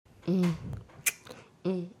Uh-huh.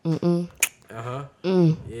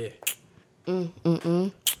 Yeah.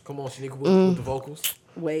 Come on, Shaniqua, with the vocals.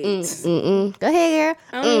 Wait. Go ahead, girl.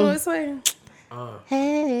 I don't know what it's saying.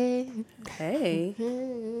 Hey. Hey.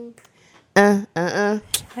 Uh.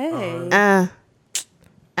 Hey.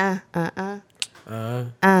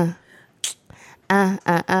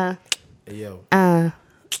 Hey, yo.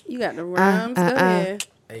 You got the rhymes. Go ahead.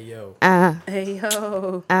 Hey, yo. Hey,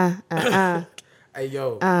 yo. Hey,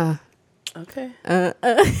 yo. Okay. Hey,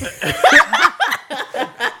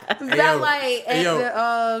 That yo. like Hey, at yo.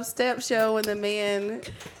 the step show when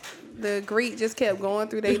the Greek just kept going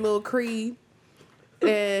through their little creed,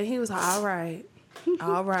 and he was like, "All right,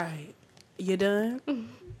 you done?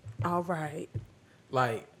 All right,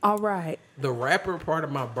 Like, all right." the rapper part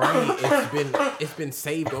of my brain, it's been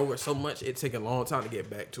saved over so much, it took a long time to get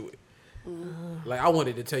back to it. Like, I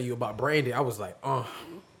wanted to tell you about Brandy. I was like,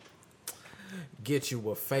 get you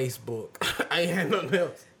a Facebook. I ain't had nothing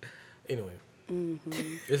else. Anyway,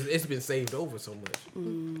 it's been saved over so much.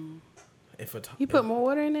 And for You put more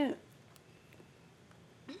water in it?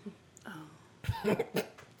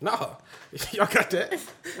 no, y'all got that.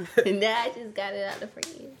 Nah, I just got it out the fridge.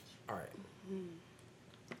 All right.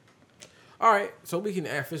 All right, so we can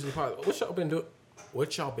officially pause. What y'all been doing?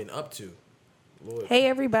 What y'all been up to? Lord. Hey,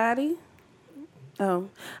 everybody. Oh,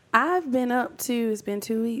 I've been up to. It's been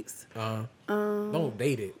 2 weeks. Don't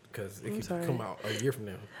date it because it could sorry. come out a year from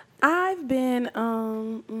now. I've been.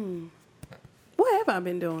 What have I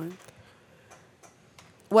been doing?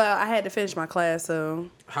 Well, I had to finish my class, so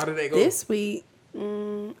How did they go? this week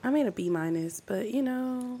I made a B-, but it's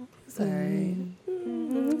alright.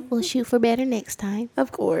 We'll shoot for better next time.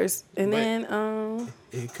 Of course. And But- then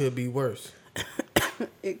It could be worse.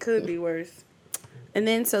 it could be worse. And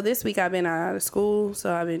then so this week I've been out of school,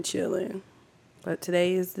 so I've been chilling. But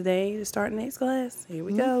today is the day to start next class. Here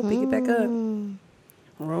we go. Pick it back up.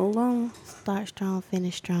 Roll on. Start strong,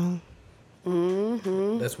 finish strong.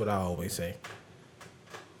 That's what I always say.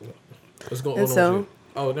 What's going And on? so- with you?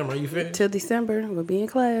 Oh, never mind. You finished? Till December, we'll be in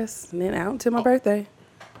class. And then out until my birthday.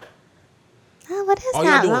 Oh, but that's Oh,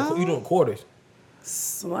 not y'all long. doing? You doing quarters?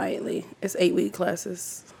 Slightly. It's 8-week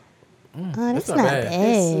classes. Oh, that's not not bad. bad.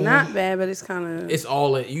 It's not bad, but it's kind of... It's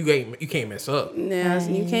all in, you can't mess up. Yeah,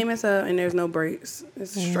 you can't mess up, and there's no breaks.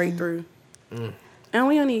 It's straight through. And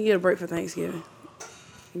we don't need to get a break for Thanksgiving.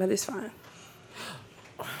 But it's fine.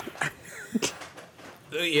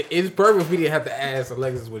 It's perfect if we didn't have to ask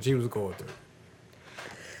Alexis what she was going through.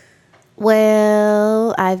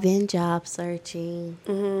 Well, I've been job searching.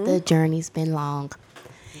 The journey's been long.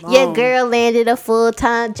 Your girl landed a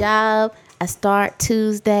full-time job. I start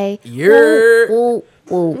Tuesday. Yeah. Woo,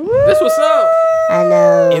 woo, woo. That's what's up. I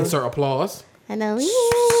know. Insert applause. I know.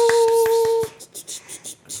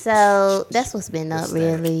 So that's what's been up, What's that?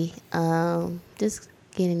 really. Just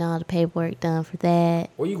getting all the paperwork done for that.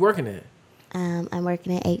 Where you working at? I'm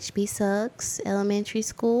working at HB Suggs Elementary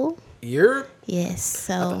School. You're Yes,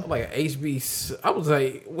 so like an HB. I was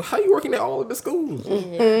like, well, how you working at all of the schools?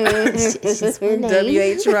 it's just my name.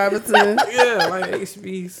 W.H. Robinson. Yeah, like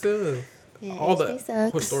HB Suggs. Yeah, All the HB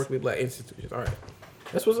Suggs. historically black institutions. All right,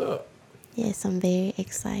 that's what's up. Yes, I'm very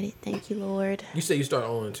excited. Thank you, Lord. You said you start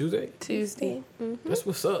on Tuesday. Tuesday. That's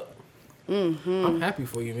what's up. I'm happy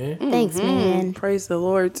for you, man. Thanks, man. Praise the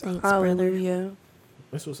Lord. Thanks, Hallelujah.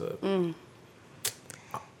 That's what's up.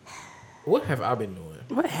 What have I been doing?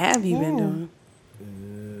 What have you been doing?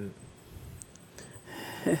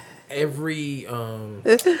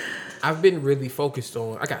 I've been really focused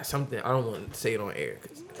on. I got something. I don't want to say it on air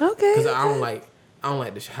Okay. because I don't like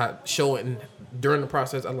to show it during the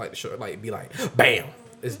process. I like to show it like be like, bam,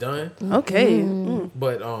 it's done. Okay.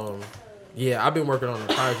 But yeah, I've been working on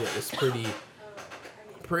a project. It's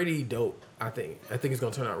pretty dope. I think it's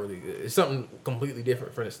gonna turn out really good. It's something completely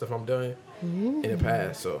different from the stuff I'm doing in the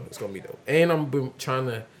past, so it's gonna be dope. And I'm been trying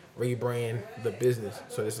to rebrand the business,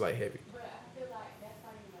 so it's like heavy.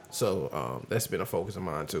 So that's been a focus of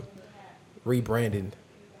mine too. Rebranding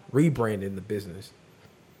the business.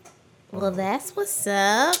 Well, that's what's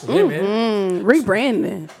up. Yeah, man.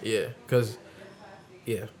 Rebranding. Yeah, cause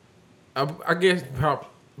yeah, I guess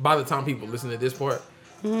by the time people listen to this part,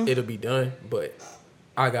 it'll be done. But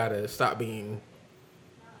I gotta stop being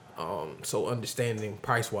so understanding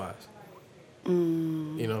price wise.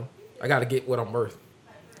 You know, I gotta get what I'm worth.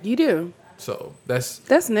 You do. So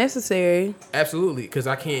that's necessary. absolutely because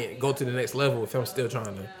I can't go to the next level if I'm still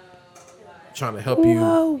trying to help you.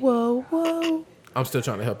 Whoa. I'm still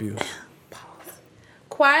trying to help you.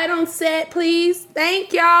 Quiet on set, please.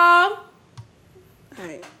 Thank y'all. All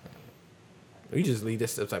right. You just leave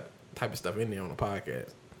this type of stuff in there on the podcast.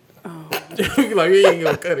 Oh, You like, you ain't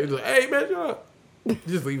gonna cut it. He's like, hey man, shut up.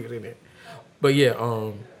 Just leave it in there. But yeah,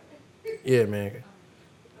 man.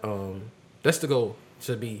 That's the goal.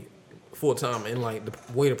 Should be full time and like the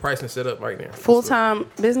way the pricing set up right now. Full time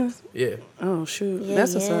business? Yeah. Oh shoot, Yeah,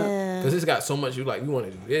 that's what's up. Because it's got so much. You like, we want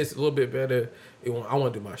to do this a little bit better. I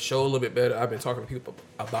want to do my show a little bit better. I've been talking to people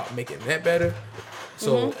about making that better.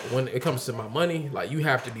 So when it comes to my money, like you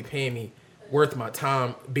have to be paying me worth my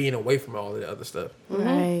time being away from all of the other stuff.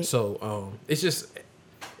 Right. So it's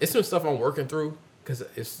some stuff I'm working through because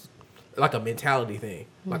it's like a mentality thing.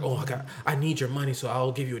 Like, oh, I need your money, so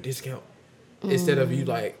I'll give you a discount. Instead of you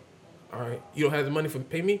like, all right, you don't have the money for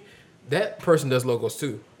pay me. That person does logos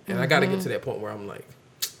too, and I got to get to that point where I'm like,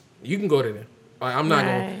 you can go to them. Like, I'm not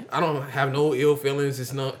going. I don't have no ill feelings.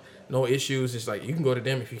 It's no issues. It's like you can go to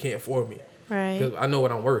them if you can't afford me. Right. Because I know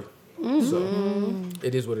what I'm worth. So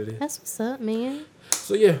it is what it is. That's what's up, man.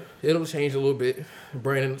 So yeah, it'll change a little bit.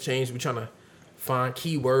 Brandon will change. We're trying to find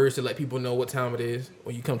keywords to let people know what time it is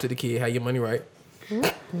when you come to the kid. Have your money right.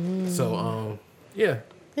 So yeah.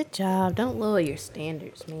 Good job. Don't lower your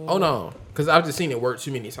standards, man. Oh no, because I've just seen it work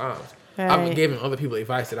too many times. I've Right. been giving other people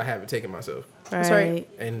advice that I haven't taken myself, Right. right.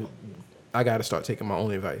 and I got to start taking my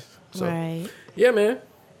own advice. So Right. yeah, man.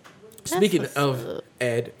 Speaking what's of up.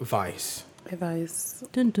 advice, Advice.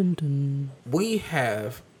 Dun, dun, dun. we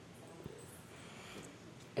have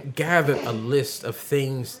gathered a list of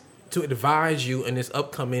things to advise you in this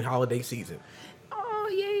upcoming holiday season. Oh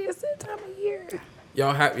yeah, it's that time of year.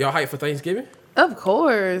 Y'all hyped for Thanksgiving? Of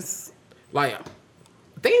course. Like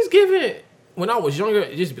Thanksgiving, when I was younger,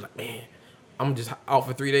 it just be like, man, I'm just out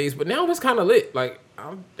for 3 days. But now it's kind of lit. Like,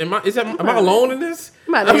 am I alone in this?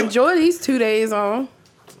 I'm about to enjoy these 2 days on.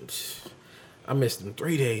 I missed them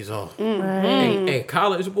 3 days off. Hey,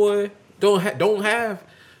 college boy, don't have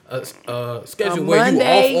a schedule A where you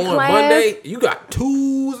Monday off on class? Monday. You got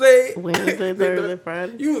Tuesday, Wednesday, Thursday,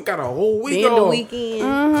 Friday. You got a whole week Then the off. weekend.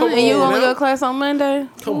 Come And you on only now. go to class on Monday?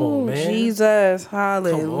 Come on, Ooh, man. Jesus. Come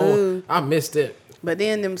Hallelujah. on, I missed it. But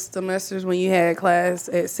then them semesters when you had class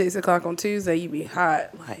at 6 o'clock on Tuesday, you be hot.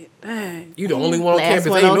 Like, dang. You the only one on Last campus.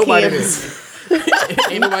 one Ain't on nobody campus. there.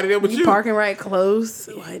 Ain't nobody there but You you. parking right close.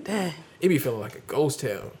 Like, dang. It be feeling like a ghost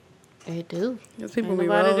town. They do. Because people Ain't be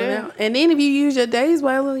nobody rolling there. out. And then if you use your days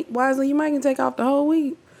wisely, you might can take off the whole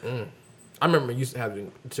week. I remember used to have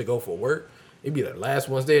to go for work. It'd be the last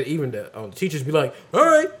ones there. Even the teachers be like, all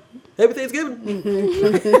right, happy Thanksgiving.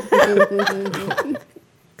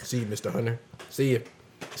 See you, Mr. Hunter. See you.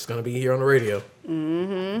 It's going to be here on the radio.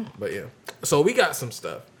 But yeah. So we got some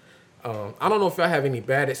stuff. I don't know if y'all have any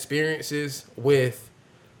bad experiences with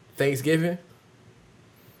Thanksgiving.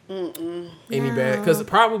 Any bad? Because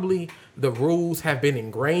probably the rules have been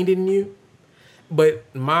ingrained in you. But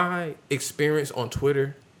my experience on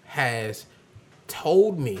Twitter has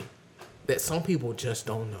told me that some people just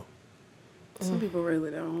don't know. Some people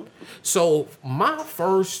really don't. So my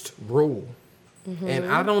first rule, and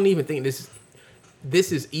I don't even think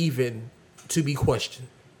this is even to be questioned.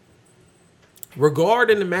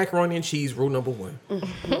 Regarding the macaroni and cheese, rule number 1.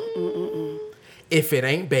 If it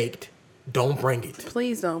ain't baked, don't bring it.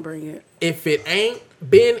 Please don't bring it. If it ain't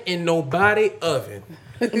been in nobody oven,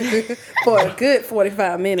 For a good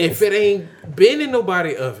 45 minutes. if it ain't been in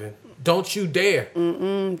nobody oven, don't you dare.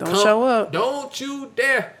 Don't show up. Don't you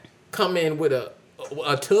dare come in with a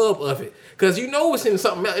tub of it. Because you know it's in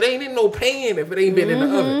something else. It ain't in no pan if it ain't been in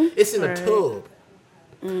the oven. It's in a tub.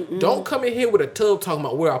 Don't come in here with a tub talking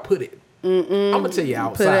about where I put it. I'm going to tell you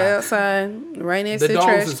outside. Put it outside, right next The to the dogs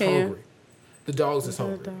trash is can. hungry. The dogs is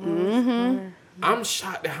hungry. I'm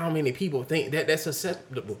shocked at how many people think that that's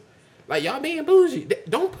acceptable. Like, y'all being bougie.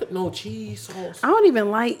 Don't put no cheese sauce. I don't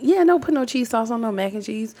even like, don't put no cheese sauce on no mac and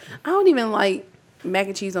cheese. I don't even like mac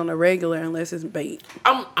and cheese on the regular unless it's baked.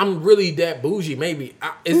 I'm really that bougie. Maybe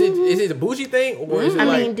is it a bougie thing or is it I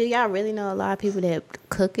like? mean, do y'all really know a lot of people that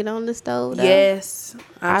cook it on the stove? though? Yes,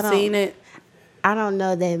 I I've don't- seen it. I don't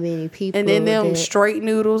know that many people. And then them that, straight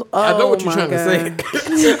noodles. Oh, I know what you're my trying God.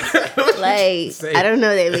 to say. like, Say. I don't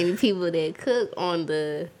know that many people that cook on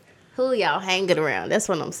the. Who y'all hanging around? That's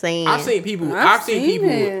what I'm saying. I've seen people. I've I've seen seen people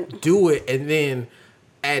it. do it and then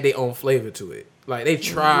add their own flavor to it. Like they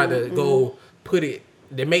try to go put it.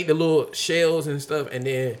 They make the little shells and stuff and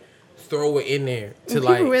then throw it in there to People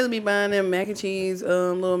like. really be buying them mac and cheese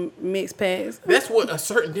little mixed packs. That's what a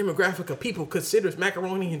certain demographic of people considers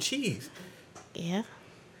macaroni and cheese. Yeah.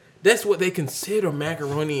 That's what they consider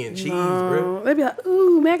macaroni and cheese, bro. They be like,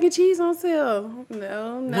 ooh, mac and cheese on sale.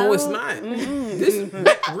 No. No, it's not. This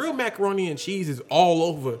real macaroni and cheese is all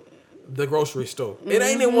over the grocery store. It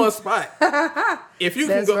ain't in one spot. If you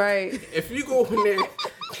That's can go, right. if you go in there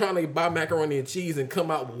trying to buy macaroni and cheese and come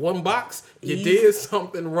out with one box, you did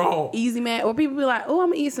something wrong. Easy Mac. Or people be like, oh, I'm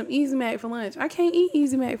going to eat some Easy Mac for lunch. I can't eat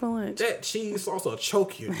Easy Mac for lunch. That cheese sauce will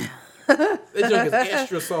choke you. That junk is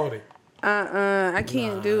extra salty. I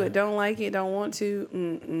can't do it. Don't like it. Don't want to.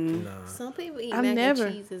 Nah. Some people eat I've mac never-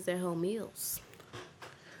 and cheese as their whole meals.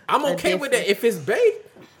 I'm okay with that if it's baked.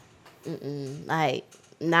 Like,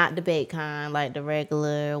 not the baked kind, like the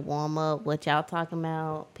regular warm up. What y'all talking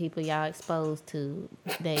about? People y'all exposed to,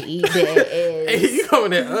 they eat that Hey, as. you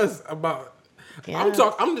coming at us about? Yeah. I'm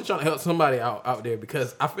just trying to help somebody out there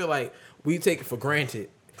because I feel like we take it for granted.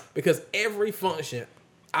 Because every function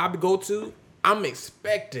I go to, I'm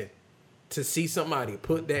expecting to see somebody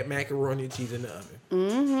put that macaroni and cheese in the oven.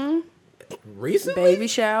 Mm-hmm. Recently, Baby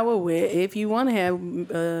shower, if you want to have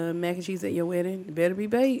mac and cheese at your wedding, it better be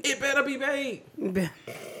baked. it better be baked. It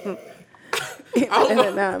I don't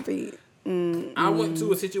better know. not be. I went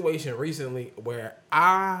to a situation recently where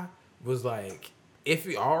I was like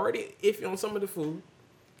iffy on some of the food,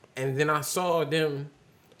 and then I saw them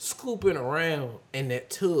scooping around in that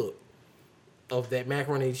tub of that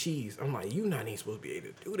macaroni and cheese. I'm like, you not even supposed to be able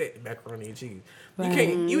to do that macaroni and cheese. You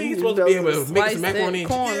can't. You ain't supposed to be able to mix Slice macaroni that and cheese.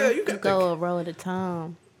 corner. Yeah, you got Go to. a row at a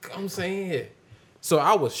time. I'm saying. So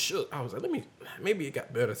I was shook. I was like, maybe it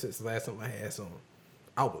got better since the last time I had some.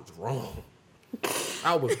 I was wrong.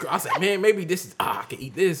 I said, man, maybe this is, I can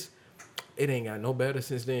eat this. It ain't got no better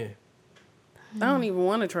since then. I don't even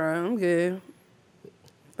want to try. I'm good.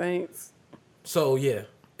 Thanks. So yeah,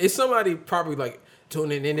 it's somebody probably like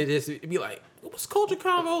tuning into this. It'd be like, what's Culture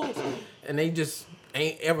Convos? And they just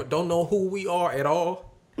don't know who we are at all.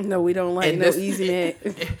 No, we don't like And no this- Easy Mac.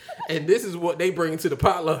 And this is what they bring to the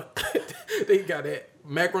potluck. They got that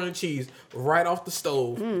macaroni and cheese right off the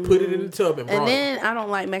stove, put it in the tub and And brought it. then I don't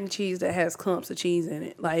like mac and cheese that has clumps of cheese in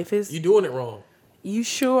it. Like if it's You doing it wrong. you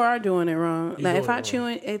sure are doing it wrong. You Like doing if I it chew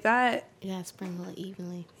it, if I You gotta sprinkle it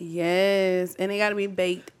evenly. yes, and it got to be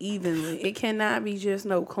baked evenly. It cannot be just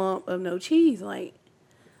no clump of no cheese. Like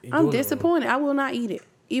You I'm doing it wrong. disappointed. I will not eat it,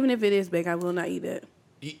 even if it is baked. I will not eat it.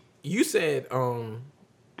 You said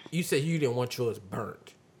you didn't want yours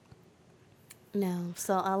burnt. No.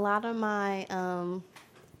 So a lot of my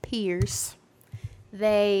peers,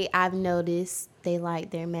 I've noticed they like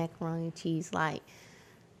their macaroni and cheese like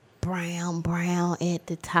brown at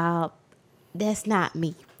the top. That's not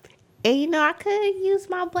me. And you know, I could use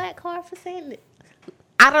my black card for saying it.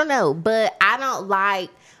 I don't know, but I don't like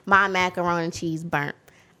my macaroni and cheese burnt.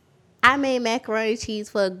 I made macaroni and cheese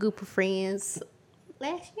for a group of friends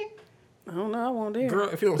last year. I don't know. I won't dare. Girl,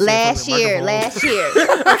 if you don't say it from the Last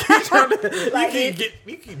year.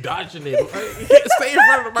 you keep dodging it. You can't stay in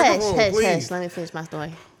front of the microphone, Hush. please. Let me finish my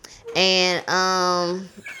story. And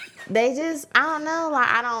they just, I don't know, like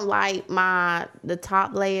I don't like the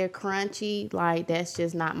top layer crunchy. Like that's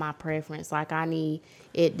just not my preference. Like I need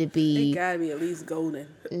it to It be. gotta be at least golden.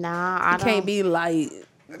 Nah, I It can't be light.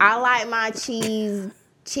 I like my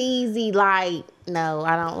cheesy. Like no,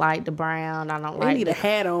 I don't like the brown. I don't They like need the a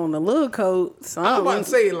hat on, a little coat, I'm something. about to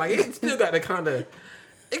say, like, it still got to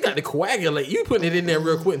it got to coagulate. You putting it in there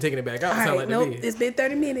real quick and taking it back out. All Sound right, like nope. to me. It's been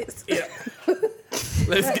 30 minutes. Yeah.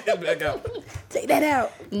 Let's get it back out. Take that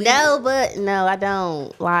out. No, I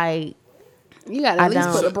don't like. You gotta I at least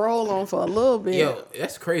don't. put a broil on for a little bit. Yo,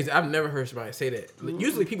 that's crazy. I've never heard somebody say that.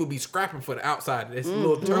 Usually people be scrapping for the outside. This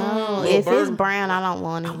little turn, No, little if burn. it's brown, I don't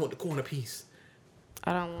want I it. want the corner piece.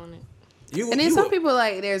 I don't want it. You, And then you some a- people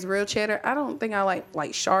like there's real cheddar. I don't think I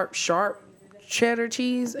like sharp cheddar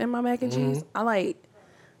cheese in my mac and cheese. I like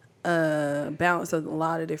balance of a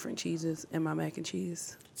lot of different cheeses in my mac and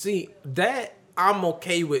cheese. See, that I'm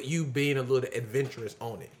okay with you being a little adventurous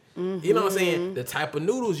on it. You know what I'm saying? The type of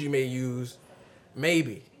noodles you may use,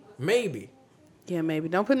 maybe. Yeah, maybe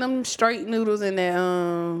don't put them straight noodles in that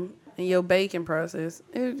in your baking process.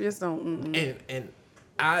 It just don't. And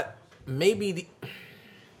I maybe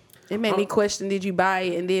It made me question: did you buy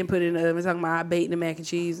it and then put it in the oven? Talking about I baked the mac and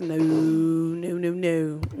cheese? No.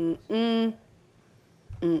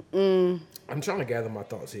 I'm trying to gather my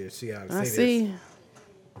thoughts here. See how to say I this. see.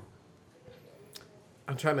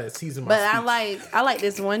 I'm trying to season my But speech. I like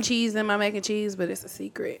this one cheese in my mac and cheese, but it's a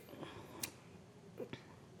secret.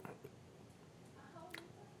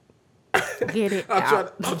 Get it I'm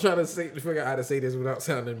out. trying to figure out how to say this without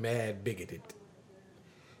sounding mad bigoted.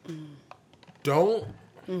 Don't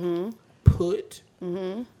put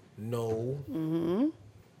no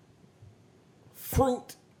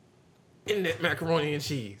fruit in that macaroni and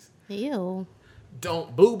cheese. Ew.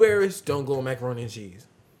 Blueberries don't go in macaroni and cheese.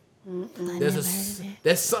 I never heard of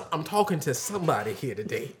it. I'm talking to somebody here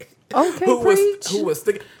today. Okay, who preach. was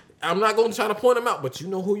thinking. I'm not going to try to point them out, but you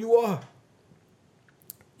know who you are.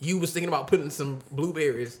 you was thinking about putting some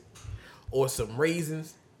blueberries or some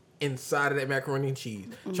raisins inside of that macaroni and cheese,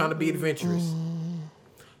 trying to be adventurous,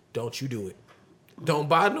 don't you do it. Don't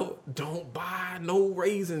buy no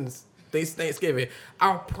raisins. Thanksgiving.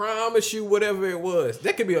 I promise you, whatever it was,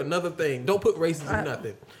 that could be another thing. Don't put raisins in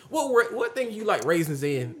nothing. What thing you like raisins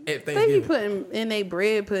in at Thanksgiving? They be putting in their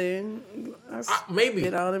bread pudding. Maybe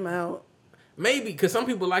Get all them out. Maybe because some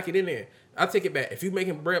people like it in there. I take it back. If you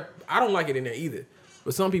making bread, I don't like it in there either.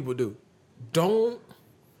 But some people do. Don't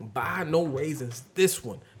buy no raisins. This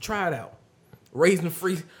one, try it out. Raisin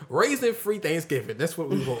free Thanksgiving. That's what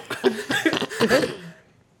we want.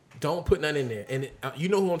 Don't put none in there. And you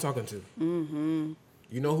know who I'm talking to. Mm-hmm.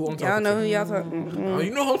 You know who I'm talking to. Y'all know who y'all talking to.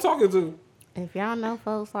 You know who I'm talking to. If y'all know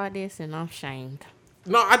folks like this, and I'm shamed.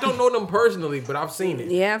 No, I don't know them personally, but I've seen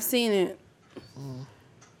it. Yeah, I've seen it.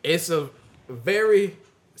 It's a very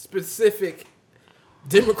specific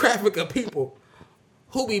demographic of people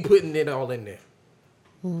who be putting it all in there.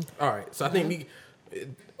 All right, so I think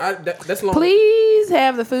that's long. Please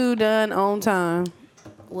have the food done on time.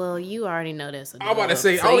 Well, you already know that's. I'm about to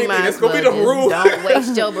say, so I only think that's gonna be the rule. Don't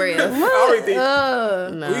waste your breath. I already think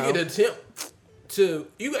No. we can attempt to.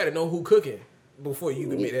 You got to know who cooking before you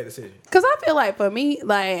can make that decision. Cause I feel like for me,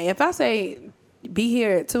 like if I say be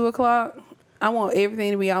here at 2:00, I want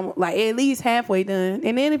everything to be almost, like at least halfway done.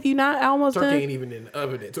 And then if you're not almost Turkey done, ain't even in the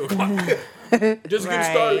oven at 2:00. Just get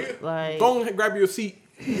started. Like, Go and grab your seat.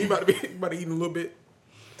 You about to eat a little bit.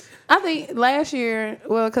 I think last year,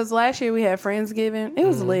 because last year we had Friendsgiving. It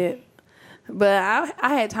was lit. But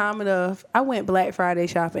I had time enough. I went Black Friday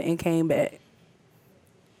shopping and came back.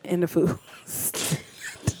 In the food.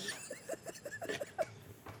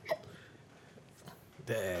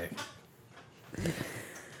 Dang.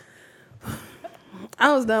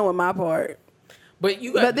 I was done with my part. But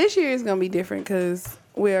But this year is going to be different because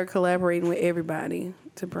we are collaborating with everybody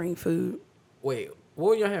to bring food. Wait,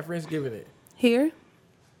 what y'all have Friendsgiving at? Here?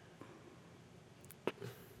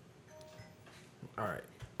 All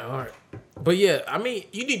right. But yeah, I mean,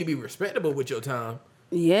 you need to be respectable with your time.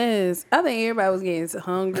 Yes. I think everybody was getting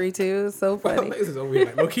hungry too. It's so funny. This is over here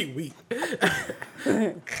like low-key weak.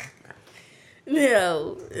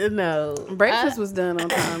 No. Breakfast was done on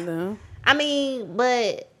time though. I mean,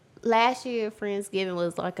 but last year Friendsgiving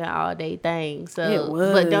was like an all day thing. So It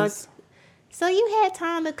was. But so you had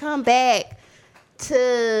time to come back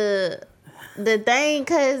to the thing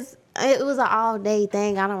because it was an all day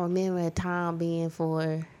thing. I don't remember a time being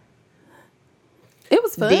for. It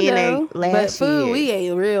was fun Dinner though. last But food, year. we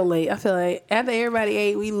ate real late. I feel like after everybody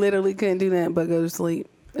ate, we literally couldn't do nothing but go to sleep.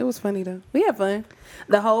 It was funny though. We had fun.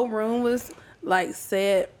 The whole room was like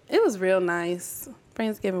set. It was real nice.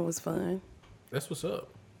 Friendsgiving was fun. That's what's up.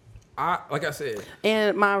 Like I said,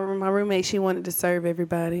 And my roommate, she wanted to serve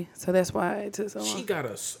everybody, so that's why it took so long. she got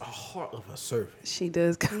a heart of a servant. She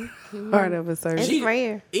does part of a servant. It's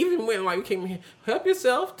rare. Even when like we came here, help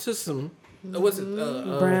yourself to some what's it?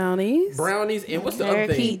 Brownies. Brownies and what's the other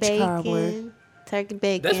Turkey thing? cobbler. bacon. Turkey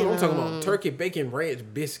bacon. That's what I'm talking about. Turkey bacon ranch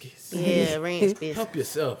biscuits. Yeah, ranch biscuits. Help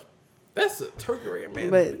yourself. That's a turkey ranch, man.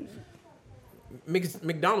 But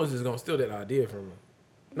McDonald's is gonna steal that idea from me.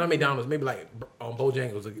 Not McDonald's, maybe like on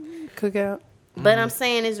Bojangles. cookout. But I'm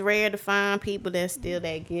saying it's rare to find people that's still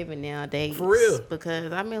that giving nowadays. For real.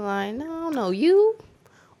 Because I mean, like, no, you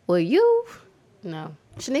or you, no.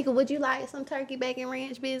 Shanika, would you like some turkey bacon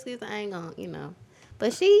ranch biscuits? I ain't gonna,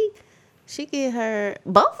 But she get her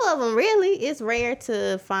both of them. Really, it's rare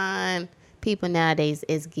to find people nowadays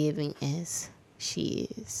as giving as she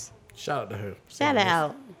is. Shout out to her. Shout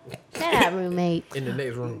out, roommate. In the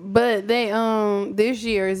next room. But they this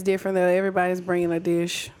year is different though. Everybody's bringing a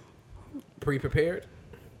dish. Pre-prepared?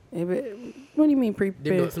 What do you mean Did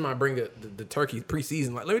pre-prepared? somebody bring the turkey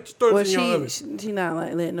pre-seasoned? Like, let me just throw Well, this in your oven. she not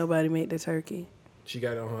like letting nobody make the turkey. She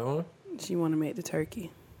got it on her own? She want to make the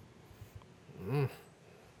turkey.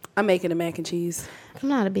 I'm making the mac and cheese. I'm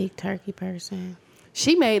not a big turkey person.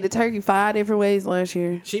 She made the turkey 5 different ways last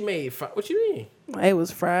year. She made what you mean? It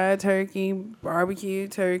was fried turkey, barbecue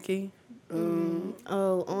turkey.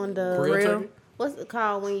 Oh, on the Grilled turkey? What's it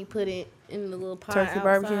called when you put it in the little pot Turkey outside?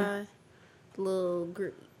 barbecue? The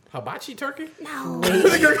little Hibachi turkey? No.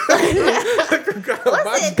 Hibachi.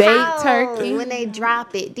 What's it Baked called turkey. when they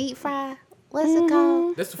drop it? Deep fry? What's it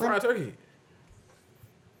called? That's the fried turkey.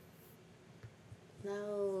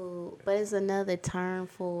 No, but it's another term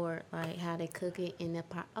for like how they cook it in the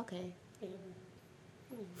pot. Okay.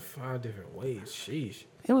 5 different ways. Sheesh.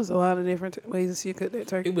 It was a lot of different ways she cooked that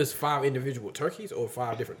turkey. It was 5 individual turkeys or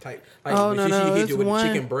 5 different types? Like, Oh, no, she hit it's you with one.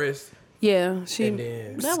 the chicken breast. Yeah, she And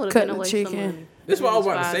then That would have cut been a the waste of chicken. money. That's what I was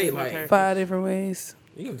about to Five say. different Like, turkeys. 5 different ways.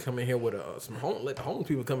 You can come in here with let the homeless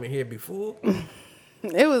people come in here and be full.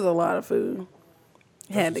 It was a lot of food.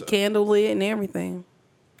 Had the candle lit and everything.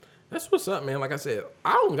 That's what's up, man. Like I said,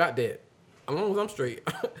 I don't got that. As long as I'm straight,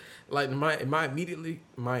 like my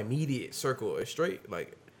immediate circle is straight.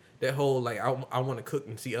 Like that whole like I want to cook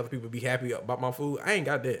and see other people be happy about my food. I ain't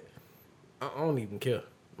got that. I don't even care.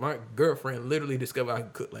 My girlfriend literally discovered I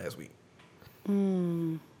could cook last week.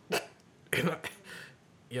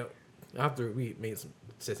 After we made some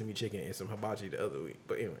sesame chicken and some hibachi the other week.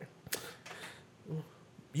 But anyway,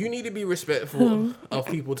 you need to be respectful of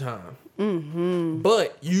people's time.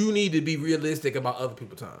 But you need to be realistic about other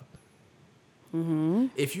people's time.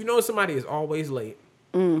 If you know somebody is always late,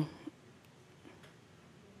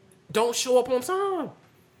 don't show up on time.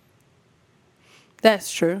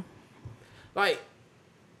 That's true. Like,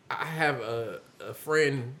 I have a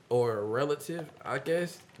friend or a relative, I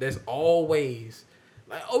guess, that's always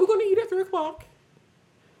like, oh, we're going to eat at 3 o'clock.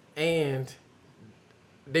 And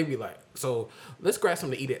they be like, so let's grab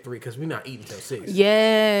something to eat at 3 because we're not eating till 6.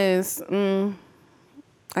 Yes.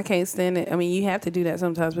 I can't stand it. I mean, you have to do that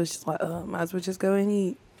sometimes, but it's just like, might as well just go and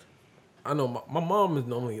eat. I know my mom is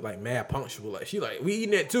normally like mad punctual. Like, she like, we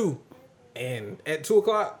eating at 2. And at 2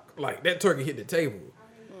 o'clock, like, that turkey hit the table.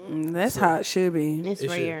 That's how it should be. It's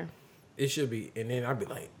rare. It should be. And then I'd be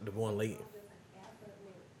like, the one late.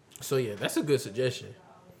 So, yeah, that's a good suggestion.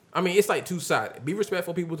 I mean, it's like two-sided. Be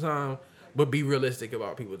respectful of people's time, but be realistic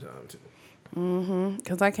about people's time, too.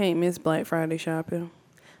 Because I can't miss Black Friday shopping.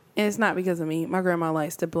 And it's not because of me. My grandma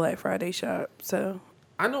likes to Black Friday shop, so.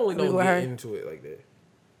 I normally don't get into it like that.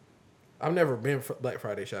 I've never been for Black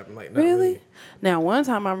Friday shopping. Like, not really? Now, one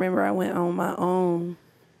time I remember I went on my own.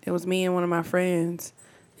 It was me and one of my friends.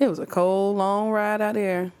 It was a cold, long ride out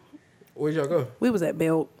there. Where'd y'all go? We was at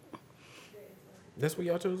Belt. That's where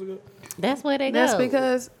y'all chose to go? That's where they go. That's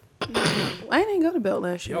because I didn't go to Belt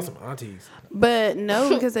last year. Y'all some aunties. But no,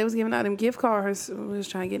 because they was giving out them gift cards. We was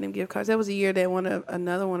trying to get them gift cards. That was a year that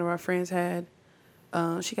another one of our friends had.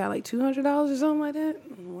 She got like $200 or something like that.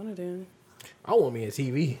 One of them. I want me a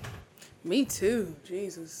TV. Me too.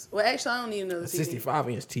 Jesus. Well, actually, I don't need another TV.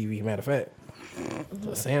 65-inch TV, matter of fact.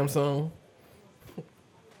 A Samsung.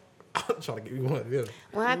 I'm trying to get you one of them.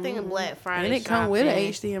 When I think of Black Friday And it come with an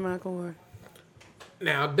HDMI cord.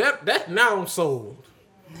 Now, that's now I'm sold.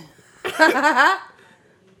 You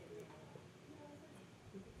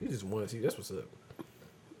just want to see. That's what's up.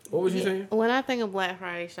 What was you saying? When I think of Black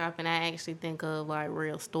Friday shopping, I actually think of like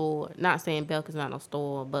real store. Not saying Belk is not no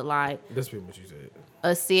store, but like That's pretty much what you said.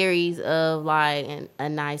 a series of like a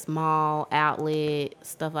nice mall outlet,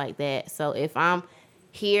 stuff like that. So if I'm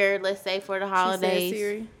here, let's say for the holidays, She said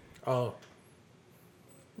Siri. Oh,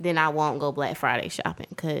 then I won't go Black Friday shopping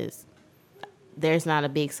because there's not a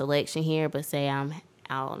big selection here. But say I'm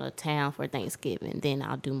out of town for Thanksgiving, then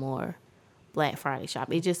I'll do more Black Friday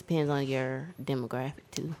shopping. It just depends on your demographic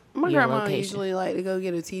too. My your grandma location. usually like to go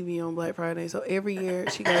get a TV on Black Friday. So every year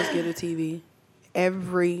she goes get a TV.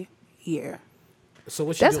 Every year. so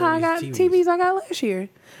what? That's how I got TVs I got last year.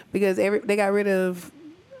 Because they got rid of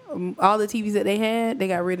all the TVs that they had. They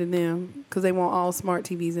got rid of them because they want all smart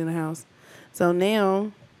TVs in the house. So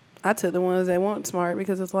now I took the ones that weren't smart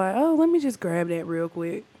because it's like, oh, let me just grab that real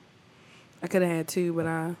quick. I could have had 2, but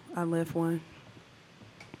I left one.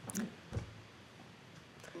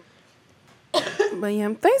 But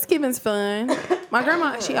yeah, Thanksgiving's fun. My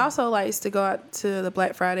grandma, she also likes to go out to the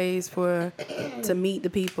Black Fridays to meet the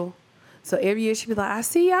people. So every year she be like, I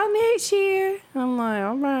see y'all next year. I'm like,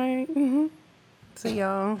 all right. See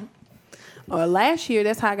y'all. Or last year,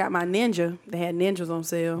 that's how I got my Ninja. They had Ninjas on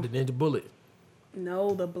sale. The Ninja Bullet.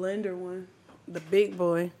 No, the blender one. The big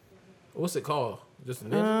boy. What's it called? Just a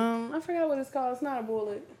Ninja? I forgot what it's called. It's not a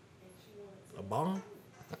bullet. A bomb?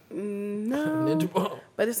 No. Ninja bomb.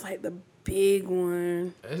 But it's like the big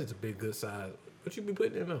one. That's just a big good size. What you be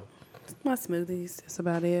putting in there? My smoothies. That's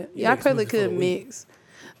about it. You Yeah, I make probably smoothies for the could week. mix.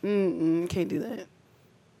 Can't do that.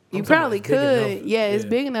 You I'm talking probably about big could. enough. Yeah, it's Yeah.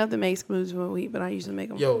 big enough to make smoothies for a week, but I usually make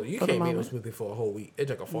them. Yo, you for the can't make no moment. smoothie for a whole week. It's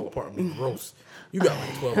like gonna fall apart and be gross. You got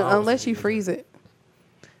like 12 hours. Unless to you do freeze it.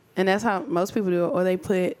 And that's how most people do it. Or they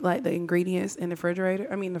put like the ingredients in the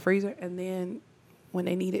the freezer, and then when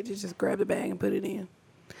they need it, they just grab the bag and put it in.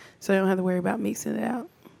 So they don't have to worry about mixing it out.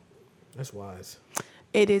 That's wise.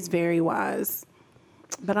 It is very wise.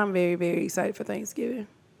 But I'm very, very excited for Thanksgiving.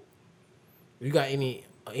 You got any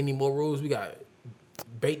more rules? We got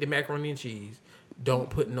bake the macaroni and cheese. Don't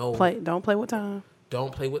put no Don't play with time.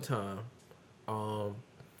 Don't play with time. Don't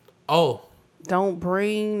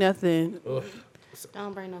bring nothing. Ugh.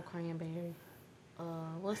 Don't bring no cranberry.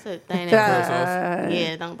 What's that thing that Sauce.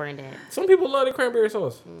 Yeah, don't bring that. Some people love the cranberry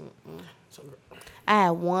sauce. I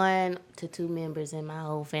have 1 to 2 members in my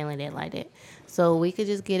whole family that like that. So we could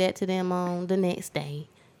just get that to them on the next day.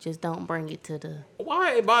 Just don't bring it to the.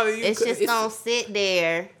 Why it bother you? It's just gonna sit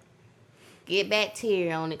there, get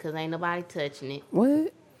bacteria on it because ain't nobody touching it.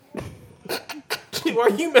 What? Why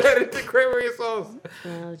you mad at the cranberry sauce?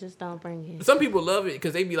 No, just don't bring it. Some people love it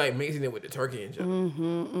because they be like mixing it with the turkey and stuff.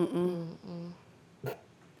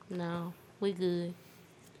 No, we good.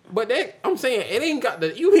 But that I'm saying you ain't got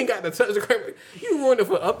to touch the cranberry. You ruin it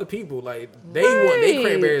for other people. Like they want their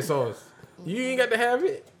cranberry sauce. You ain't got to have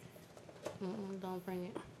it. Don't bring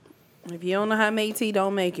it. If you don't know how to make tea,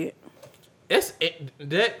 don't make it.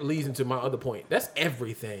 That leads into my other point. That's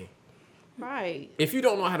everything. Right. If you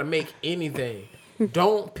don't know how to make anything,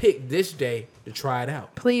 don't pick this day to try it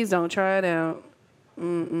out. Please don't try it out.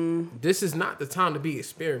 This is not the time to be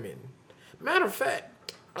experimenting. Matter of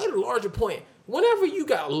fact, at a larger point, whenever you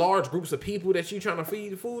got large groups of people that you trying to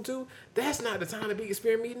feed food to, that's not the time to be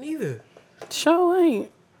experimenting either. Sure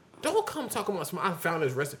ain't. Don't come talking about I found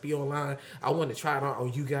this recipe online. I want to try it out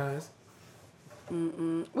on you guys.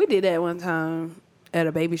 We did that one time at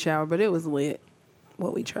a baby shower, but it was lit.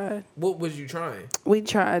 What we tried. What was you trying? We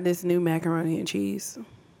tried this new macaroni and cheese.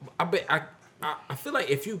 I bet I feel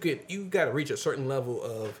like if you got to reach a certain level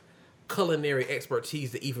of culinary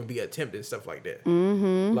expertise to even be attempting stuff like that.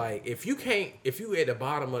 Mm-hmm. Like if you at the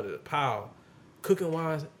bottom of the pile, cooking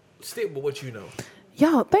wise, stick with what you know.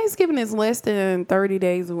 Yo, Thanksgiving is less than 30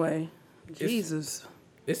 days away. Jesus.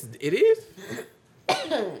 It is?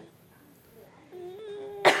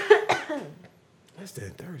 Less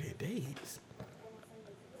than 30 days.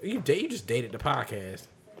 You just dated the podcast.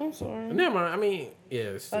 I'm sorry. Never mind. I mean,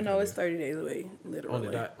 yeah. Oh, no, it's 30 days away, literally. On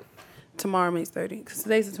the dot. Tomorrow makes 30. Because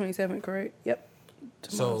today's the 27th, correct? Yep.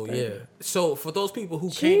 So, 30. yeah. So, for those people who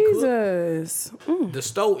can't cook, Jesus. the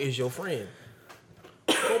stove is your friend.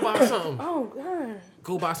 Go buy something. Oh, God.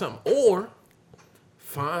 Go buy something. Or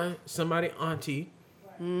find somebody auntie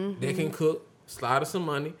that can cook, slide her some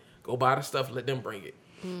money, go buy the stuff, let them bring it.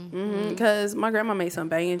 Because my grandma made some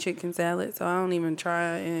banging chicken salad, so I don't even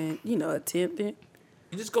try and, attempt it.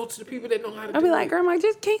 You just go to the people that know how to do it. I'll be like, Grandma,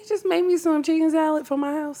 can't you just make me some chicken salad for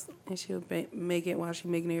my house? And she'll make it while she's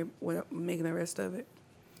making the rest of it.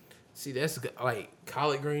 See, that's like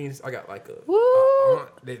collard greens. I got like a Woo! aunt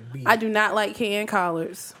that be. I do not like canned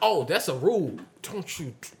collards. Oh, that's a rule. Don't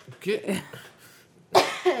you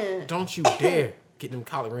dare get them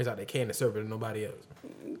collard greens out they can and serve it to nobody else.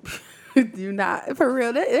 Do not, for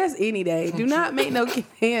real. That's any day. Do not make no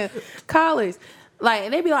canned collards. Like,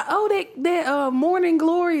 and they be like, oh, that Morning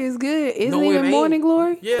Glory is good. Isn't it even Morning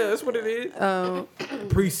Glory? Yeah, that's what it is.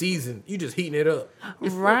 Pre-season. You just heating it up.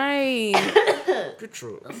 Right. Good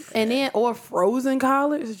truth. And then, or frozen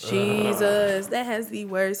collards. Jesus, that has the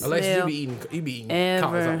worst Unless smell. you be eating ever.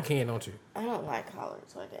 collards out of the can, don't you? I don't like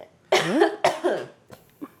collards like that.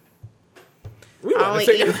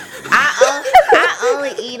 I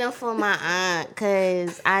only eat them for my aunt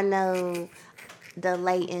because I know the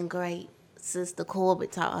late and great Sister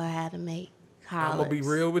Corbett taught her how to make collards. I'm gonna be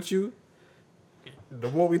real with you. The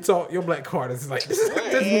more we talk, your black card is like this.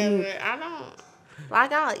 Whatever. I don't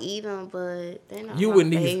like. I'll eat them, but they're not You my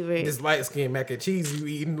wouldn't favorite. eat this light skin mac and cheese you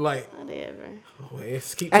eating like. Whatever. Oh,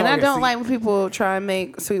 keep And I talking, don't see. like when people try and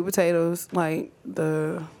make sweet potatoes, like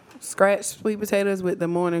the scratch sweet potatoes with the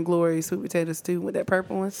Morning Glory sweet potato stew with that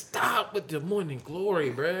purple one. Stop with the Morning Glory,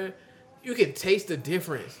 bruh. You can taste the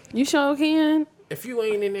difference. You sure can. If you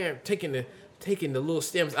ain't in there taking the little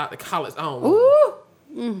stems out the collards, I don't know. Ooh.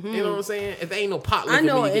 You know what I'm saying? If there ain't no pot I liquor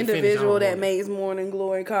know when an you get finished, I individual don't that want it. makes Morning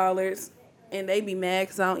Glory collards, and they be mad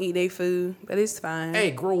because I don't eat their food, but it's fine.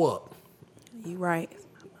 Hey, grow up. You right.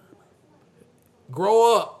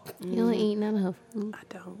 Grow up. You don't eat none of her food. I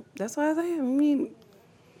don't. That's why I say, I mean,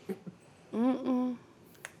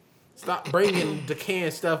 Stop bringing the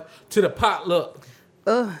canned stuff to the potluck.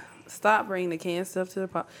 stop bringing the canned stuff to the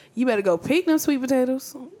pot. You better go pick them sweet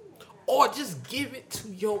potatoes. Or just give it to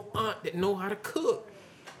your aunt that know how to cook.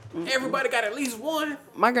 Everybody got at least one.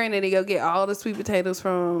 My granddaddy go get all the sweet potatoes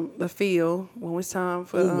from the field when it's time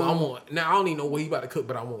for. Ooh, I want. Now I don't even know what he about to cook,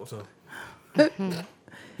 but I want some.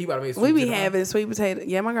 He about to make. We be having sweet potato.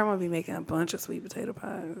 Yeah, my grandma be making a bunch of sweet potato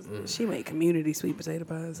pies. She make community sweet potato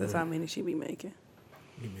pies. That's how many she be making.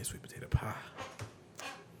 Give me a sweet potato pie.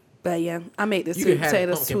 But yeah, I make the You sweet can have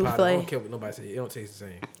potato pumpkin pie. I souffle. don't care what nobody says. It don't taste the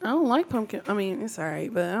same. I don't like pumpkin. I mean, it's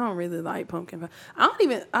alright, but I don't really like pumpkin pie. I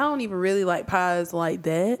don't even really like pies like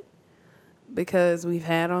that because we've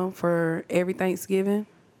had them for every Thanksgiving.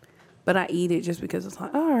 But I eat it just because it's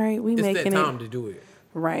like, all right, we It's making that time it to do it.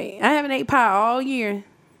 right. I haven't ate pie all year.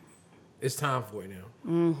 It's time for it now.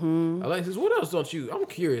 Mm-hmm. Alexis, what else don't you? I'm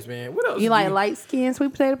curious, man. What else? You like light skin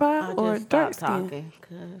sweet potato pie I or just dark stopped skin? talking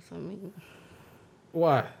because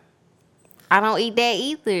Why? I don't eat that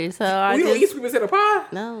either. So I You don't just eat sweet potato pie?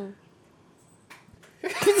 no.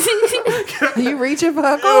 You reaching for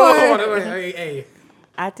a Oh, cord? hey.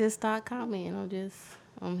 I just stopped commenting.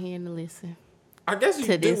 I'm here to listen. I guess you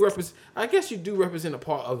To do this. represent. I guess you do represent a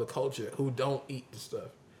part of the culture who don't eat the stuff.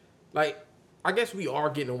 Like, I guess we are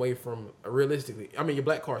getting away from realistically. I mean, your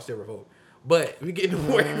black card still revolt, but we getting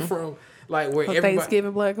away from like where For everybody.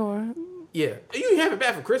 Thanksgiving black corn. Yeah, you can have it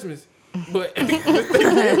back for Christmas, but I'm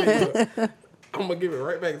gonna give it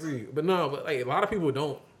right back to you. But no, but like a lot of people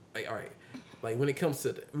don't. Like, all right, like when it comes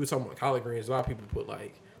to we were talking about collard greens, a lot of people put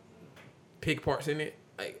like pig parts in it,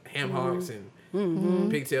 like ham hocks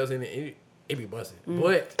and pigtails in it. It be busting,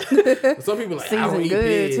 but some people like I don't Seasoned eat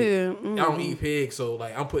good, pig. too. I don't eat pig, so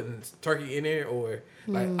like I'm putting turkey in there, or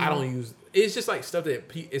like I don't use. It's just like stuff that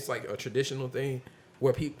it's like a traditional thing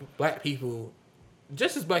where people, black people,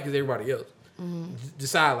 just as black as everybody else,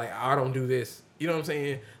 decide like I don't do this. You know what I'm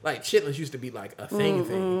saying? Like chitlins used to be like a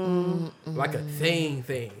thing, like a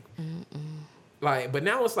thing. Like, but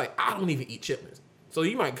now it's like I don't even eat chitlins. So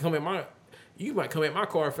you might come at my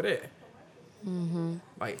car for that.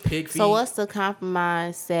 Like pig feet. So what's the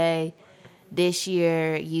compromise? Say this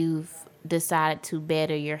year you've decided to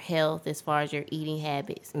better your health as far as your eating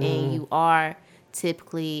habits, and you are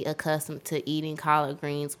typically accustomed to eating collard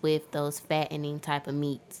greens with those fattening type of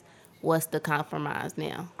meats. What's the compromise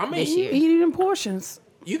now? I mean, this You year. eat it in portions.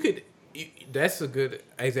 You could. That's a good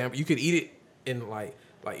example. You could eat it in like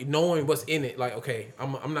knowing what's in it. Like, okay,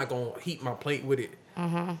 I'm not gonna heat my plate with it.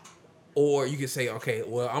 Or you could say, okay,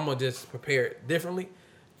 well, I'm gonna just prepare it differently.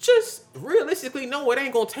 Just realistically, no, it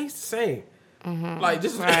ain't gonna taste the same. Like,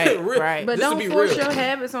 just Right, real, right. But just to don't be force real. your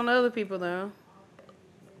habits on other people, though.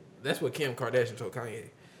 That's what Kim Kardashian told Kanye.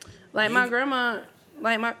 Like my grandma,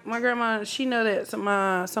 my grandma, she know that some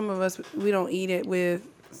of us we don't eat it with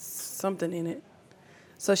something in it.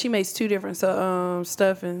 So she makes two different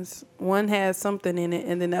stuffings. One has something in it,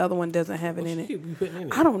 and then the other one doesn't have it in What it. you be putting in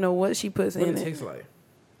it? I don't know what she puts What in it it. tastes like?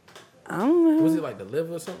 I don't know. Was it like the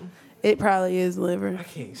liver or something? It probably is liver. I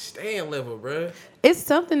can't stand liver, bruh. It's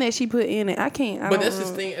something that she put in it. I can't. But that's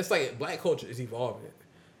this thing. It's like black culture is evolving.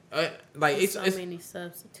 Like There's it's so many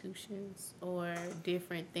substitutions or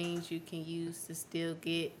different things you can use to still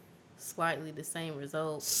get slightly the same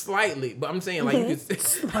results. slightly, but I'm saying like you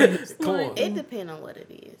can. Come on. It depends on what it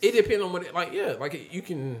is. It depends on what it like. Yeah, like you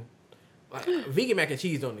can. Like vegan mac and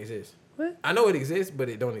cheese don't exist. What? I know it exists, but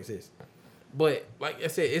it don't exist. But like I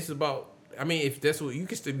said, it's about. I mean, if that's what you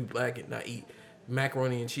can still be black and not eat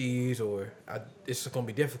macaroni and cheese, or it's gonna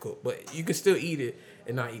be difficult. But you can still eat it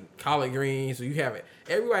and not eat collard greens. So you have it.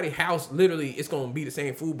 Everybody's house literally it's gonna be the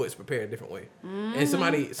same food, but it's prepared a different way. And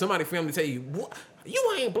somebody family tell you, what?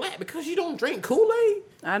 You ain't black because you don't drink Kool-Aid.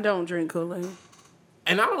 I don't drink Kool-Aid.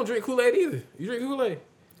 And I don't drink Kool-Aid either. You drink Kool-Aid?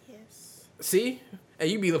 Yes. See? And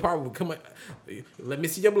you be the part who come. Let me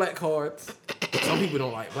see your black cards. Some people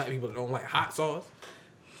don't like black people don't like hot sauce.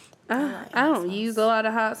 I don't use a lot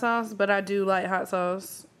of hot sauce, but I do like hot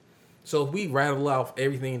sauce. So if we rattle off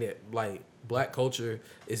everything that like black culture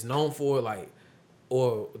is known for, like,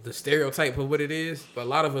 or the stereotype of what it is, but a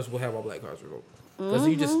lot of us will have our black cards revoked because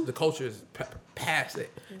you just the culture is past it.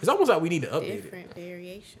 It's almost like we need to update it. Different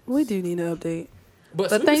variations. We do need an update. But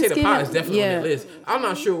But sweet potato pie is Thanksgiving, definitely on yeah. that list. I'm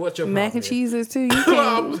not sure what your Mac problem and is. cheese is too. You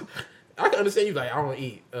can't. I can understand you like I don't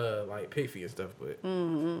eat like pig feet and stuff, but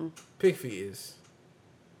pig feet is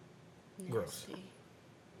gross.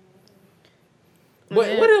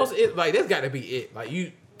 Nasty. What else is like? That's got to be it. Like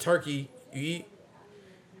you turkey, you eat.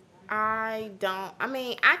 I don't. I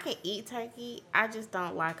mean, I can eat turkey. I just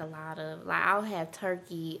don't like a lot of. Like, I'll have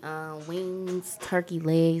turkey wings, turkey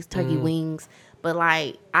legs, turkey wings. But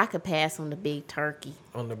like, I could pass on the big turkey.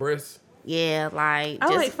 On the breast. Yeah, like I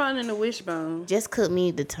just like finding the wishbone. just cook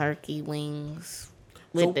me the turkey wings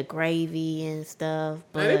with So- the gravy and stuff.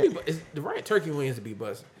 Man, But the right turkey wings to be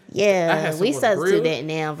busted. I yeah, had we some on the substitute grill. that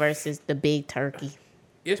now versus the big turkey.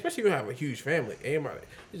 Yeah, especially when you have a huge family. Everybody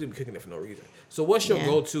usually be cooking it for no reason. So what's your Yeah.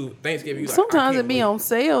 go-to Thanksgiving? You like, Sometimes I it can't be wait. on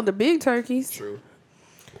sale. The big turkeys. True.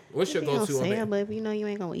 What's your It don't go-to on sell, that? but if you know you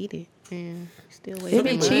ain't gonna eat it, yeah, still wait. It be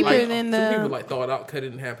people cheaper like, than some the- people like thaw it out, cut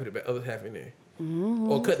it in half, put the other half in there,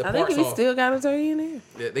 or cut the I think parts we off. still got a turkey in there.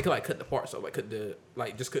 Yeah, they can like cut the parts off,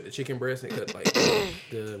 like just cut the chicken breast and cut like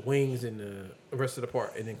the wings and the rest of the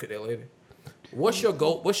part, and then cut that later. What's your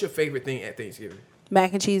favorite thing at Thanksgiving?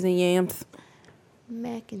 Mac and cheese and yams.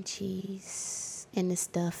 Mac and cheese and the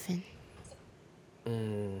stuffing.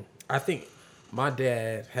 I think my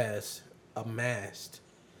dad has amassed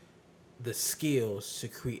the skills to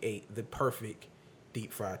create the perfect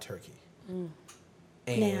deep fried turkey. And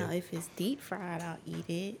Now, if it's deep fried, I'll eat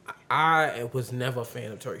it. I was never a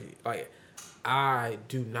fan of turkey. Like, I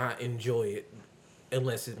do not enjoy it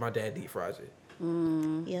unless my dad deep fries it.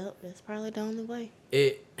 Yep, that's probably the only way.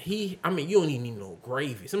 You don't even need no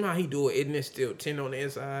gravy. Somehow he do it and it's still tender on the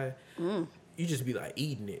inside. You just be like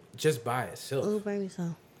eating it just by itself. Ooh, bring me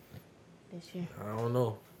some. This year. I don't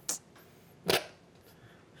know.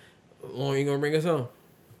 Lauren, you gonna bring us some?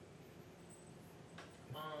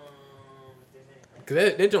 Cause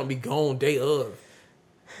that don't be gone day of.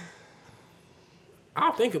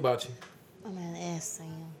 I'll think about you. I'm gonna ask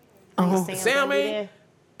Sam. Sam gonna be ain't.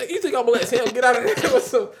 You think I'm gonna let Sam get out of there with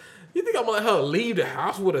some? You think I'm gonna let her leave the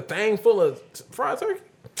house with a thing full of fried turkey?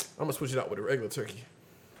 I'm gonna switch it out with a regular turkey.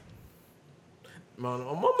 My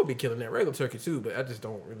mama be killing that regular turkey too, but I just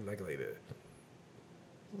don't really like it like that.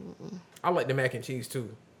 I like the mac and cheese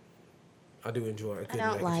too. I do enjoy it. I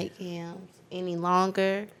don't like him any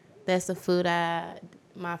longer. That's the food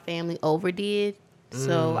my family overdid.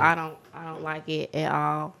 So I don't like it at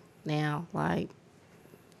all now. Like,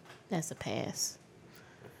 that's a pass.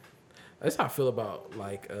 That's how I feel about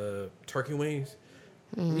like turkey wings.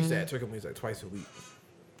 We used to have turkey wings like twice a week.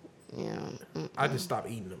 Yeah. I just stopped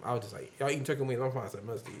eating them. I was just like, y'all eating turkey wings? I'm fine. I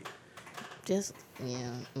must eat. Just,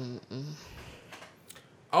 yeah.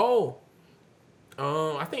 Oh,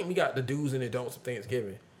 I think we got the do's and the don'ts of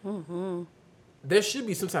Thanksgiving. There should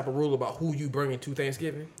be some type of rule about who you bring into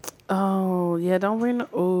Thanksgiving. Oh, yeah, don't bring the...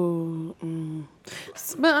 Oh,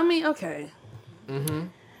 But, I mean, okay.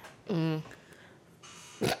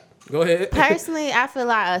 Go ahead. Personally, I feel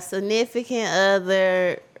like a significant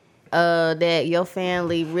other that your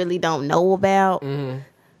family really don't know about.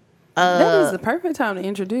 That is the perfect time to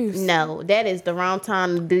introduce. No, that is the wrong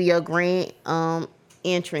time to do your grand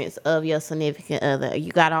entrance of your significant other.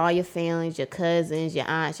 You got all your families, your cousins, your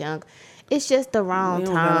aunts, your uncle. It's just the wrong We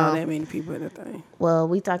don't got all time. that many people in the thing. Well,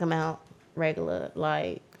 we talking about regular,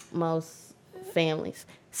 like most families.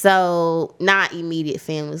 So not immediate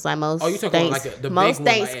families, like most. Oh, you talking about like the most big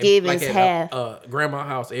one, Thanksgivings like have. grandma's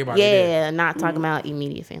house, everybody there. Yeah, not talking about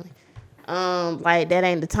immediate family. Like that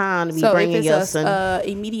ain't the time to be So bringing if your it's son. a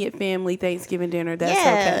immediate family Thanksgiving dinner, that's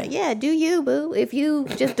Yeah, okay. yeah, do you, boo? If you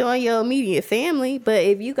just doing your immediate family, but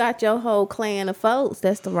if you got your whole clan of folks,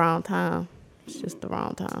 that's the wrong time. It's just the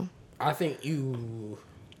wrong time. I think you.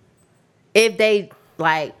 If they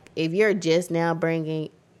like, if you're just now bringing,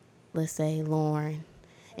 let's say Lauren,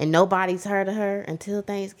 and nobody's heard of her until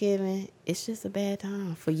Thanksgiving, it's just a bad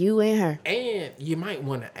time for you and her. And you might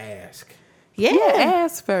want to ask. Yeah, Yeah,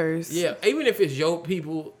 ask first. Yeah, even if it's your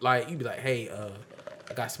people, like you be like, hey,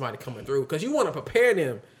 I got somebody coming through, because you want to prepare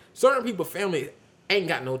them. Certain people, family ain't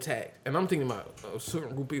got no tact, and I'm thinking about a certain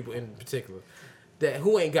group of people in particular that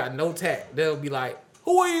who ain't got no tact. They'll be like,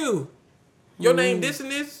 who are you? Your name this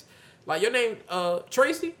and this? Like your name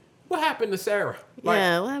Tracy? What happened to Sarah? Like,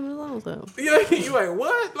 yeah. What happened to Lonzo? yeah, you like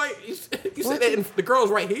what? Like you said that in, the girl's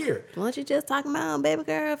right here. Weren't you just talking about baby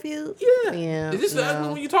girl feud? Yeah. Yeah. Is this the ugly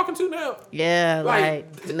one you talking to now? Yeah,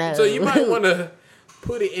 Like, no. so you might want to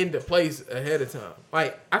put it into place ahead of time.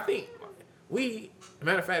 Like, I think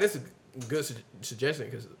matter of fact, this is a good suggestion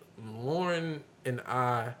because Lauren and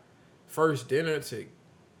I first dinner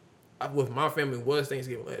with my family was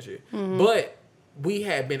Thanksgiving last year, but we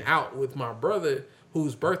had been out with my brother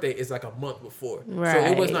whose birthday is like a month before, so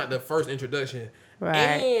it was Right. not the first introduction. Right.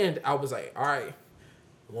 And I was like, all right,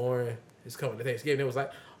 Lauren is coming to Thanksgiving. It was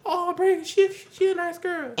like, oh, bring she a nice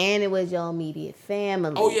girl. And it was your immediate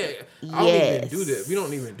family. Oh yeah, I don't even do that. We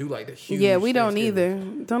don't even do like the huge. Yeah, we don't Thanksgiving.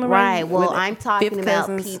 either. Don't nobody Right. Well, with I'm talking fifth about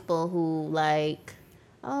cousins. people who like,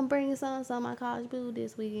 oh, I'm bringing some my college boo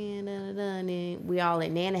this weekend, and then we all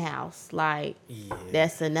at Nana house. Like, Yeah.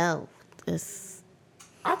 that's a no.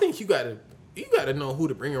 I think you gotta know who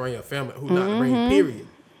to bring around your family, who not to bring. Period.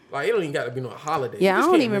 Like it don't even gotta be no holiday. Yeah, You I just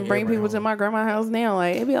don't can't even bring everybody people to home. my grandma's house now.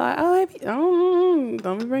 Like, it'd be like,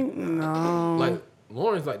 don't be bring, no. Like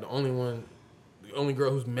Lauren's like the only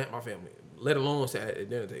girl who's met my family, let alone sat at the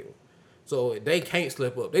dinner table. So they can't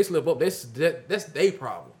slip up. They slip up. That's their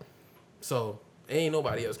problem. So ain't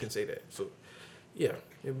nobody else can say that. So yeah,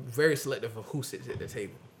 they're very selective of who sits at the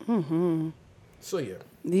table. So yeah,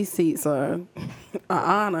 These seats are an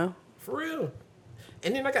honor. for real.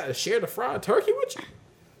 And then I got to share the fried turkey with you.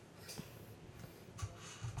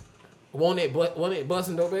 Want it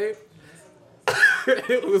busting though, babe?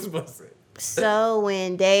 It was busting. So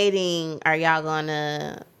when dating, are y'all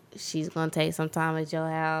gonna? She's gonna take some time at your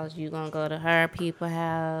house. You gonna go to her people's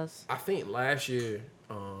house? I think last year,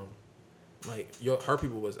 like her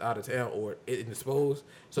people was out of town or indisposed,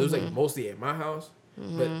 so it was like mostly at my house.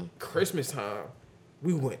 But Christmas time,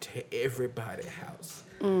 we went to everybody's house,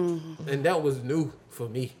 and that was new for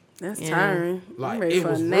me. That's tiring. I'm Like ready it for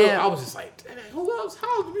a was real. nap. I was just like, "Dang, who else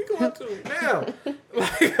house we going to now?"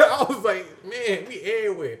 Like I was like, "Man, we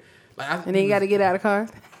everywhere." Like, And then you got to get out of the car.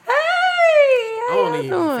 Hey, I how don't y'all even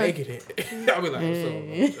doing? faking it. I'll be like,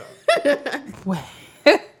 "What's up?"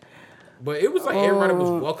 But it was like everybody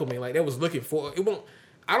was welcoming. Like they was looking for it. Won't.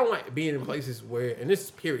 I don't like being in places where, and this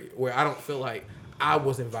is period, where I don't feel like I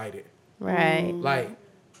was invited. Right. Like,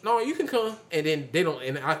 no, you can come, and then they don't,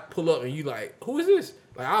 and I pull up, and you like, who is this?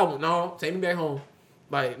 Like, I don't know. Take me back home.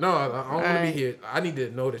 Like, no, I don't want to be here. I need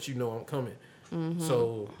to know that you know I'm coming.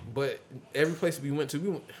 So, but every place we went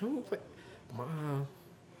to,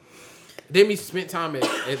 then we spent time at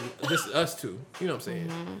just us two. You know what I'm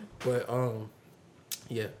saying? But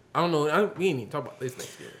yeah, I don't know. We ain't even talk about this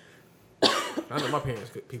Thanksgiving. I know my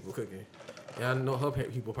parents people cooking, and I know her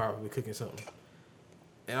people probably cooking something.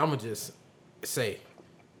 And I'm gonna just say,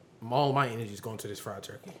 all my energy is going to this fried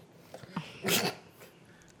turkey.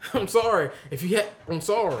 I'm sorry. I'm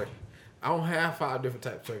sorry. I don't have 5 different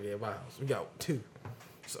types of turkey at my house. We got 2.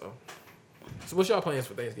 So what's y'all plans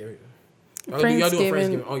for Thanksgiving? Y'all doing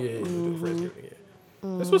Friendsgiving? Oh yeah, doing Friendsgiving.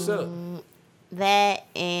 Yeah. That's what's up. That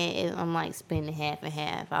and I'm like spending half and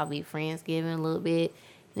half. I'll be Friendsgiving a little bit.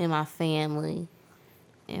 Then my family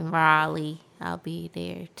in Raleigh, I'll be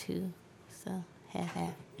there too. So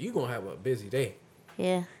half. You gonna have a busy day.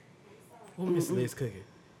 Yeah. What Miss Liz cooking?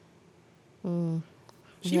 We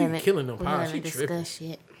She be haven't- killing them we pies. She haven't tripping. discussed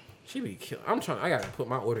yet. She be killing. I gotta put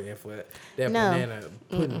my order in for that No. banana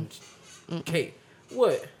pudding cake.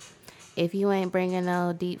 What? If you ain't bringing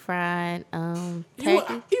no deep fried You turkey,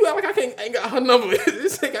 act like I ain't got her number.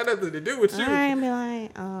 This ain't got nothing to do with you. I ain't be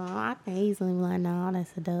like, I can easily be like, no,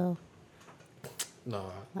 that's a dove.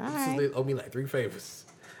 No, Alright. Liz owe me like 3 favors.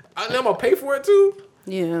 And I'm gonna pay for it too.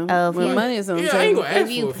 Yeah. Oh, when yeah. money is on the Yeah, I ain't table. gonna ask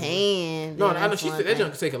If you for it. paying, No, then I know that's she one said that thing.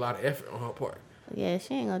 junk take a lot of effort on her part. Yeah,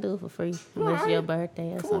 she ain't gonna do it for free unless your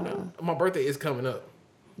birthday or Come on something. now. My birthday is coming up.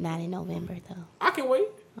 Not in November though. I can wait.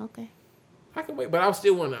 Okay. But I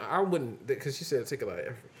still want to. I wouldn't, because she said it take a lot of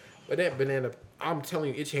effort. But that banana, I'm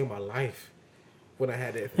telling you, it changed my life when I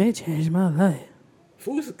had that. It changed my life.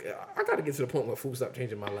 I got to get to the point where food stopped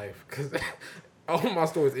changing my life. Because all my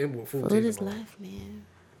stories end with food. Food changing is my life, man.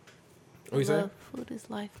 What you say? Love, food is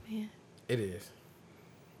life, man. It is.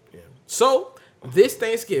 Yeah. So, this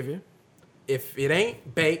Thanksgiving, if it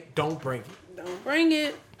ain't baked, don't bring it. Don't bring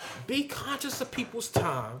it. Be conscious of people's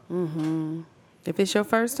time. If it's your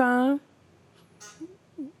first time,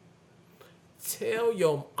 Tell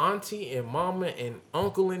your auntie and mama and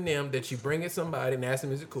uncle and them that you bringing somebody and ask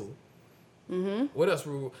them, is it cool? What else,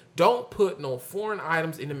 Rue? Don't put no foreign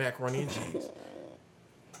items in the macaroni and cheese.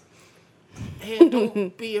 And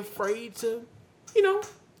don't be afraid to,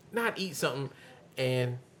 not eat something.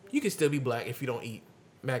 And you can still be black if you don't eat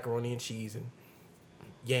macaroni and cheese and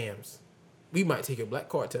yams. We might take a black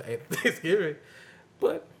card to Thanksgiving,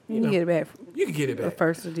 but you can get it back. you can get it The back.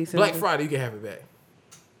 1st of December. Black Friday, you can have it back.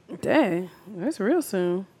 Dang, that's real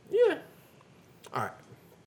soon. Yeah. All right.